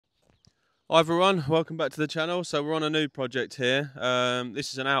Hi everyone, welcome back to the channel. So we're on a new project here.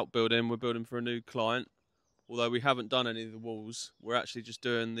 This is an outbuilding we're building for a new client. Although we haven't done any of the walls, we're actually just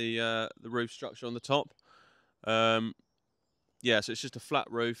doing the roof structure on the top. Yeah, so it's just a flat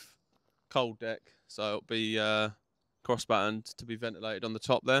roof, cold deck. So it'll be cross-battened to be ventilated on the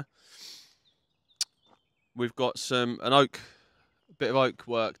top there. We've got a bit of oak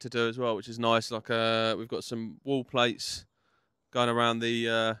work to do as well, which is nice. Like we've got some wall plates going around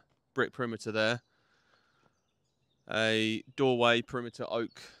the brick perimeter there. A doorway perimeter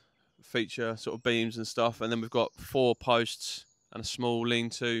oak feature sort of beams and stuff, and then we've got 4 posts and a small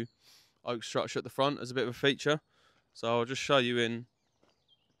lean-to oak structure at the front as a bit of a feature. So I'll just show you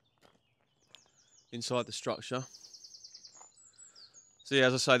inside the structure. So yeah,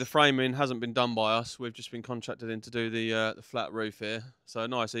 as I say, the framing hasn't been done by us. We've just been contracted in to do the flat roof here. So a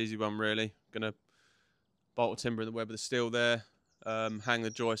nice easy one really. Gonna bolt the timber in the web of the steel there, hang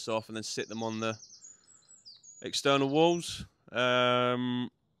the joists off and then sit them on the external walls.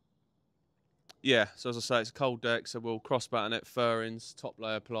 Yeah, so as I say, it's a cold deck, so we'll cross-batten it, fur-ins, top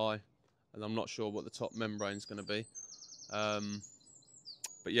layer ply, and I'm not sure what the top membrane is going to be.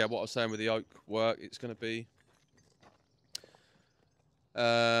 But yeah, what I was saying with the oak work, it's going to be,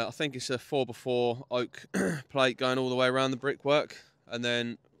 I think it's a 4x4 oak plate going all the way around the brickwork, and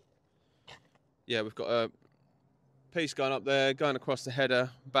then, yeah, we've got a piece going up there, going across the header,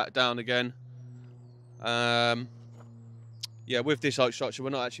 back down again. Yeah, with this oak structure, we're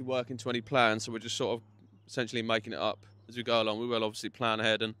not actually working to any plan, so we're just sort of essentially making it up as we go along. We will obviously plan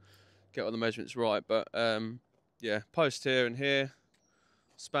ahead and get all the measurements right, but yeah, post here and here,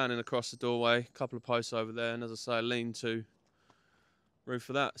 spanning across the doorway, a couple of posts over there, and as I say, lean-to roof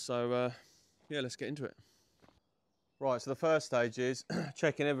for that. So yeah, let's get into it. Right, so the first stage is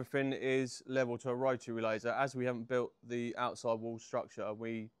checking everything is level to a rotary laser. As we haven't built the outside wall structure,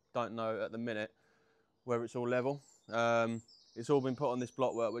 we don't know at the minute whether it's all level. It's all been put on this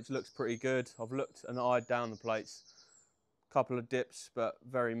block work, which looks pretty good. I've looked and eyed down the plates, a couple of dips, but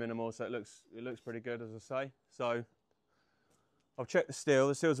very minimal, so it looks pretty good, as I say. So I've checked the steel.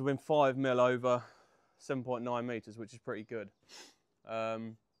 The steels have been 5mm over 7.9 meters, which is pretty good.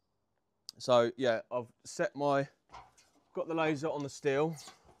 So yeah, I've got the laser on the steel,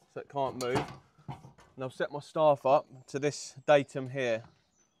 so it can't move, and I've set my staff up to this datum here.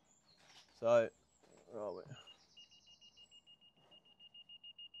 So, where are we?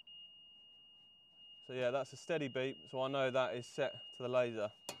 So yeah, that's a steady beep, so I know that is set to the laser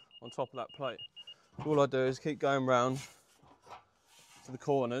on top of that plate. All I do is keep going round to the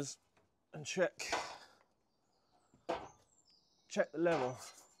corners and check the level.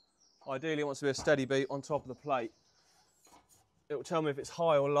 Ideally it wants to be a steady beat on top of the plate. It will tell me if it's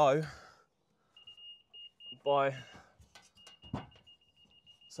high or low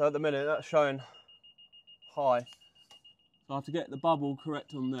so at the minute that's showing high. So I have to get the bubble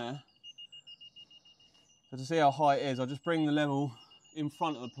correct on there. So to see how high it is, I'll just bring the level in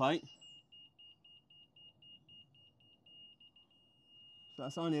front of the plate. So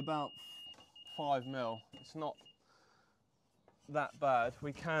that's only about 5mm. It's not that bad.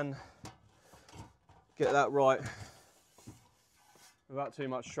 We can get that right without too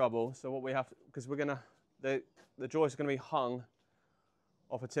much trouble. So what we have to, because the joist is gonna be hung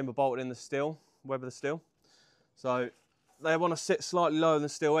off a timber bolted in the steel, web of the steel. So they want to sit slightly lower than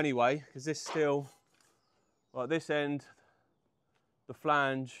steel anyway, because this steel, like this end, the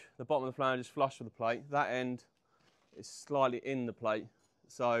bottom of the flange is flush with the plate. That end is slightly in the plate.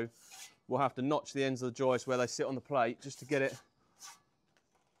 So we'll have to notch the ends of the joist where they sit on the plate just to get it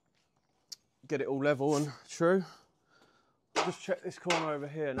all level and true. I'll just check this corner over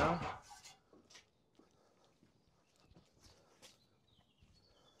here now.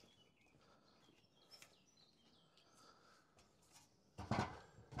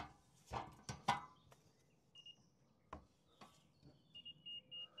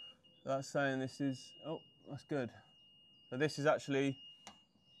 That's saying this is, oh, that's good. So this is actually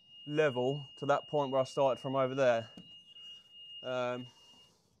level to that point where I started from over there. So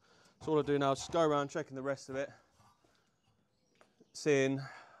all I do now is just go around checking the rest of it, seeing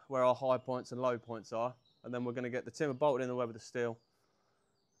where our high points and low points are, and then we're going to get the timber bolted in the web of the steel.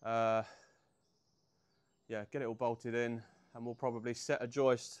 Yeah, get it all bolted in, and we'll probably set a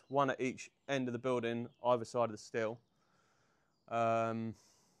joist, one at each end of the building, either side of the steel.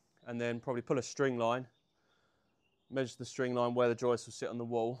 And then probably pull a string line, measure the string line where the joist will sit on the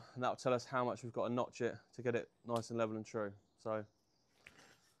wall, and that will tell us how much we've got to notch it to get it nice and level and true. So.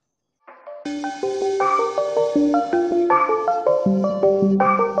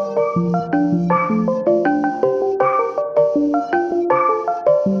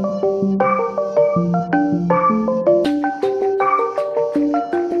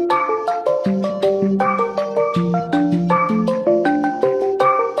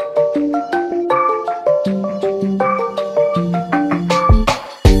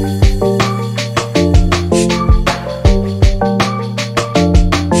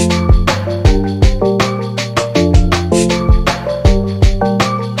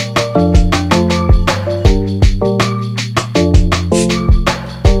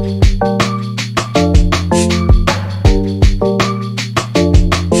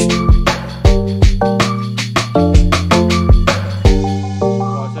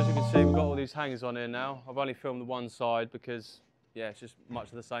 only filmed the one side because, yeah, it's just much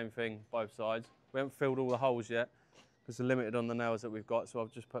of the same thing, both sides. We haven't filled all the holes yet because we're limited on the nails that we've got, so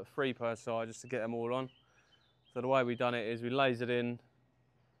I've just put 3 per side just to get them all on. So the way we've done it is we lasered in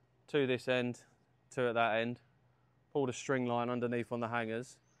 2 this end, 2 at that end, pulled a string line underneath on the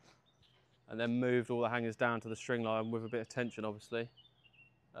hangers, and then moved all the hangers down to the string line with a bit of tension, obviously,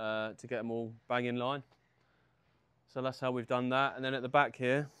 to get them all bang in line. So that's how we've done that. And then at the back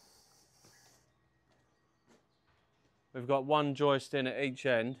here, we've got 1 joist in at each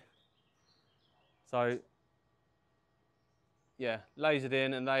end. So, yeah, lasered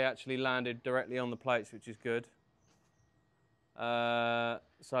in, and they actually landed directly on the plates, which is good.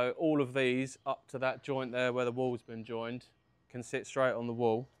 So all of these up to that joint there where the wall's been joined can sit straight on the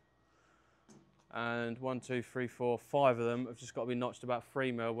wall. And 1, 2, 3, 4, 5 of them have just got to be notched about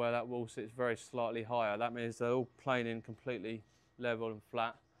 3mm where that wall sits very slightly higher. That means they're all planing completely level and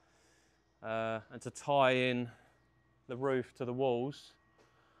flat. And to tie in the roof to the walls,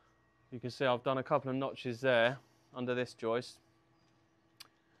 you can see I've done a couple of notches there under this joist.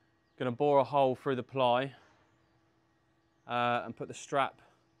 Going to bore a hole through the ply and put the strap,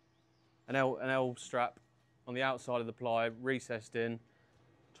 an L strap on the outside of the ply, recessed in,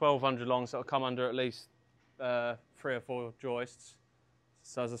 1200 long, so it'll come under at least 3 or 4 joists.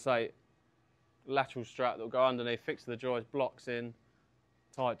 So as I say, lateral strap that will go underneath, fix the joist, blocks in,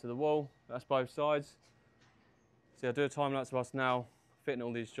 tie it to the wall. That's both sides. So I'll do a time lapse of us now fitting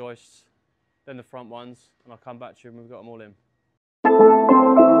all these joists, then the front ones, and I'll come back to you when we've got them all in.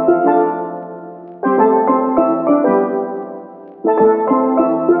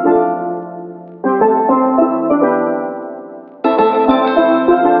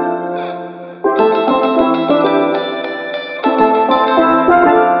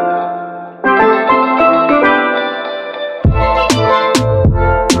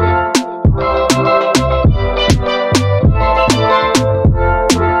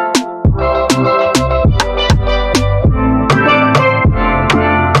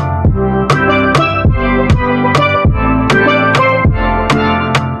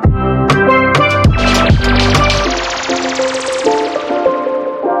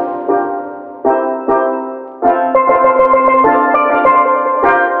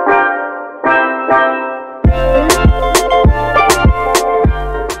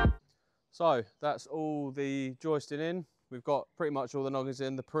 So that's all the joisting in. We've got pretty much all the noggins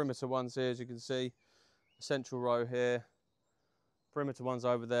in. The perimeter ones here, as you can see, central row here, perimeter ones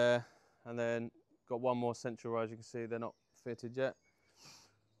over there, and then got 1 more central row. As you can see, they're not fitted yet.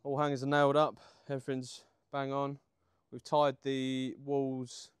 All hangers are nailed up, everything's bang on. We've tied the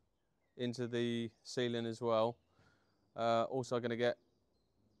walls into the ceiling as well. Also going to get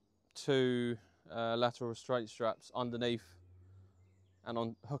 2 lateral restraint straps underneath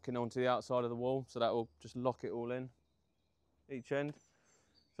and hooking onto the outside of the wall, so that will just lock it all in each end.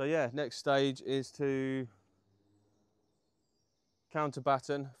 So yeah, next stage is to counter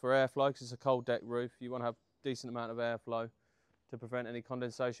batten for airflow, because it's a cold deck roof. You want to have a decent amount of airflow to prevent any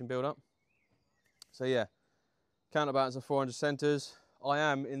condensation build up. So yeah, counter battens are 400 centres. I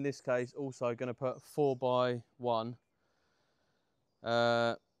am in this case also going to put 4x1.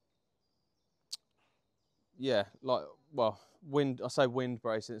 Yeah, like, well, I say wind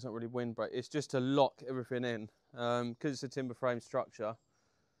bracing, it's not really wind brace, it's just to lock everything in, because it's a timber frame structure,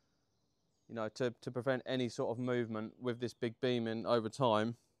 you know, to prevent any sort of movement with this big beam in over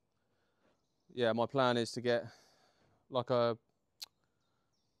time. Yeah, my plan is to get like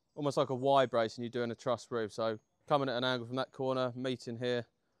almost like a Y brace and you're doing a truss roof, so coming at an angle from that corner, meeting here,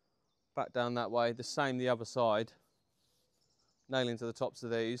 back down that way, the same the other side, nailing to the tops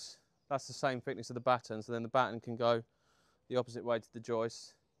of these. That's the same thickness of the batten, so then the batten can go the opposite way to the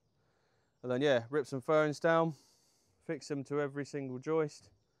joist. And then yeah, rip some furrings down, fix them to every single joist.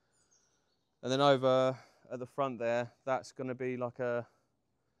 And then over at the front there, that's going to be like a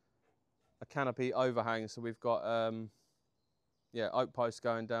canopy overhang. So we've got yeah, oak posts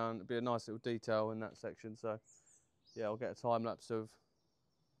going down. It'll be a nice little detail in that section. So yeah, I'll get a time lapse of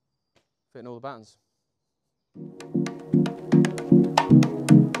fitting all the battens.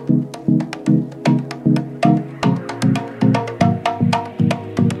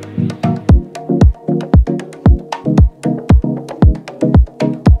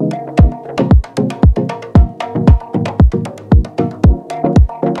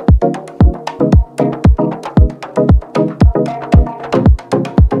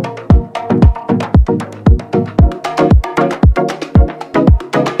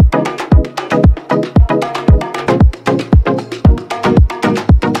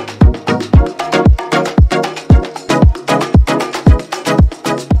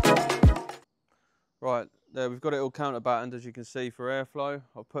 counterbattened, as you can see, for airflow.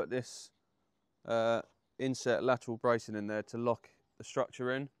 I've put this inset lateral bracing in there to lock the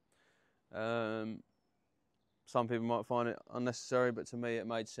structure in. Some people might find it unnecessary, but to me it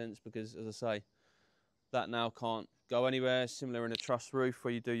made sense because, as I say, that now can't go anywhere. Similar in a truss roof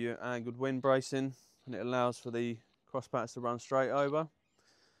where you do your angled wind bracing, and it allows for the crossbats to run straight over.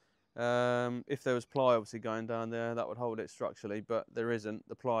 If there was ply obviously going down there, that would hold it structurally, but there isn't.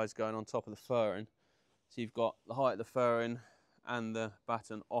 The ply is going on top of the furring. So you've got the height of the furring and the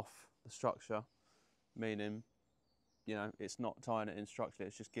batten off the structure, meaning, you know, it's not tying it in structurally,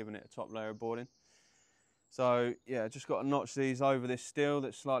 it's just giving it a top layer of boarding. So yeah, just got to notch these over this steel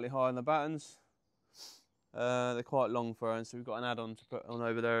that's slightly higher than the battens. They're quite long furring, so we've got an add-on to put on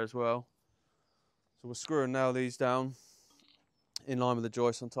over there as well. So we'll screw and nail these down in line with the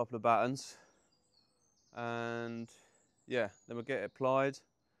joists on top of the battens. And yeah, then we'll get it applied.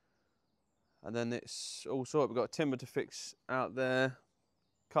 And then it's all sorted. We've got timber to fix out there.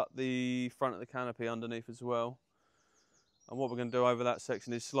 Cut the front of the canopy underneath as well. And what we're going to do over that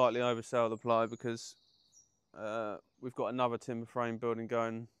section is slightly oversell the ply because we've got another timber frame building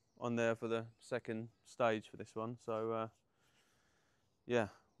going on there for the second stage for this one. So yeah,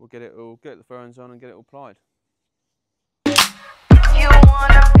 we'll get the furrings on and get it all plied. You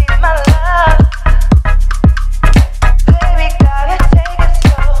wanna be my love, baby, gotta take it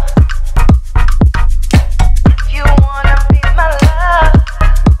slow. You wanna be my love.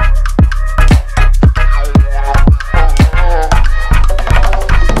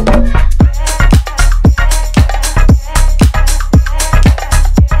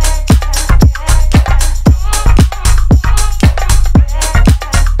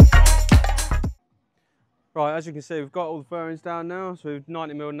 Right, as you can see, we've got all the furrings down now. So we've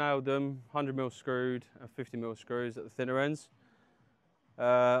 90mm nailed them, 100mm screwed, and 50mm screws at the thinner ends.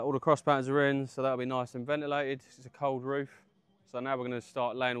 All the cross patterns are in, so that'll be nice and ventilated. It's a cold roof. So now we're going to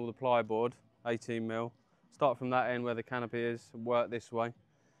start laying all the plyboard, 18mm. Start from that end where the canopy is, and work this way.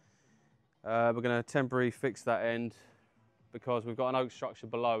 We're going to temporarily fix that end because we've got an oak structure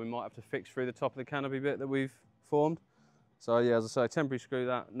below. We might have to fix through the top of the canopy bit that we've formed. So yeah, as I say, temporary screw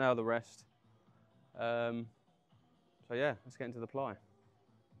that, nail the rest. So yeah, let's get into the ply.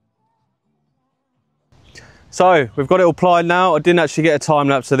 So we've got it all plied now. I didn't actually get a time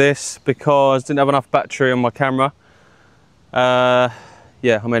lapse of this because I didn't have enough battery on my camera. Yeah,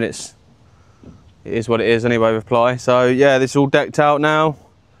 I mean it is what it is anyway with ply. So yeah, this is all decked out now.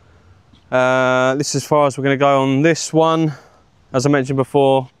 This is as far as we're going to go on this one. As I mentioned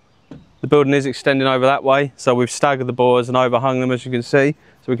before, the building is extending over that way, so we've staggered the boards and overhung them, as you can see,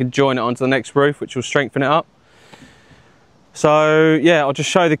 so we can join it onto the next roof, which will strengthen it up. So yeah, I'll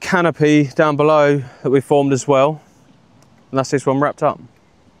just show the canopy down below that we formed as well, and that's this one wrapped up.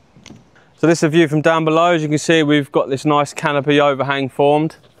 So this is a view from down below. As you can see, we've got this nice canopy overhang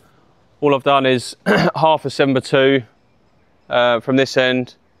formed. All I've done is half a 7x2 from this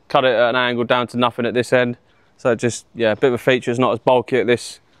end, cut it at an angle down to nothing at this end. So just, yeah, a bit of a feature. It's not as bulky at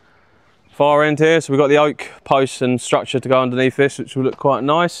this far end here. So we've got the oak posts and structure to go underneath this, which will look quite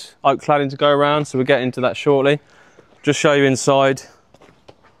nice. Oak cladding to go around, so we'll get into that shortly. Just show you inside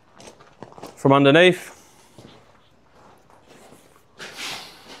from underneath.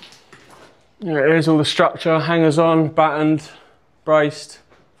 There it is, all the structure, hangers on, battened, braced,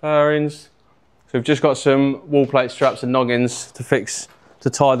 fairings. So we've just got some wall plate straps and noggins to fix,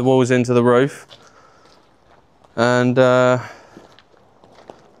 to tie the walls into the roof. And yeah,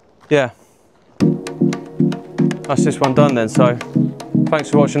 that's this one done then. So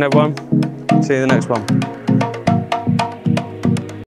thanks for watching everyone, see you in the next one.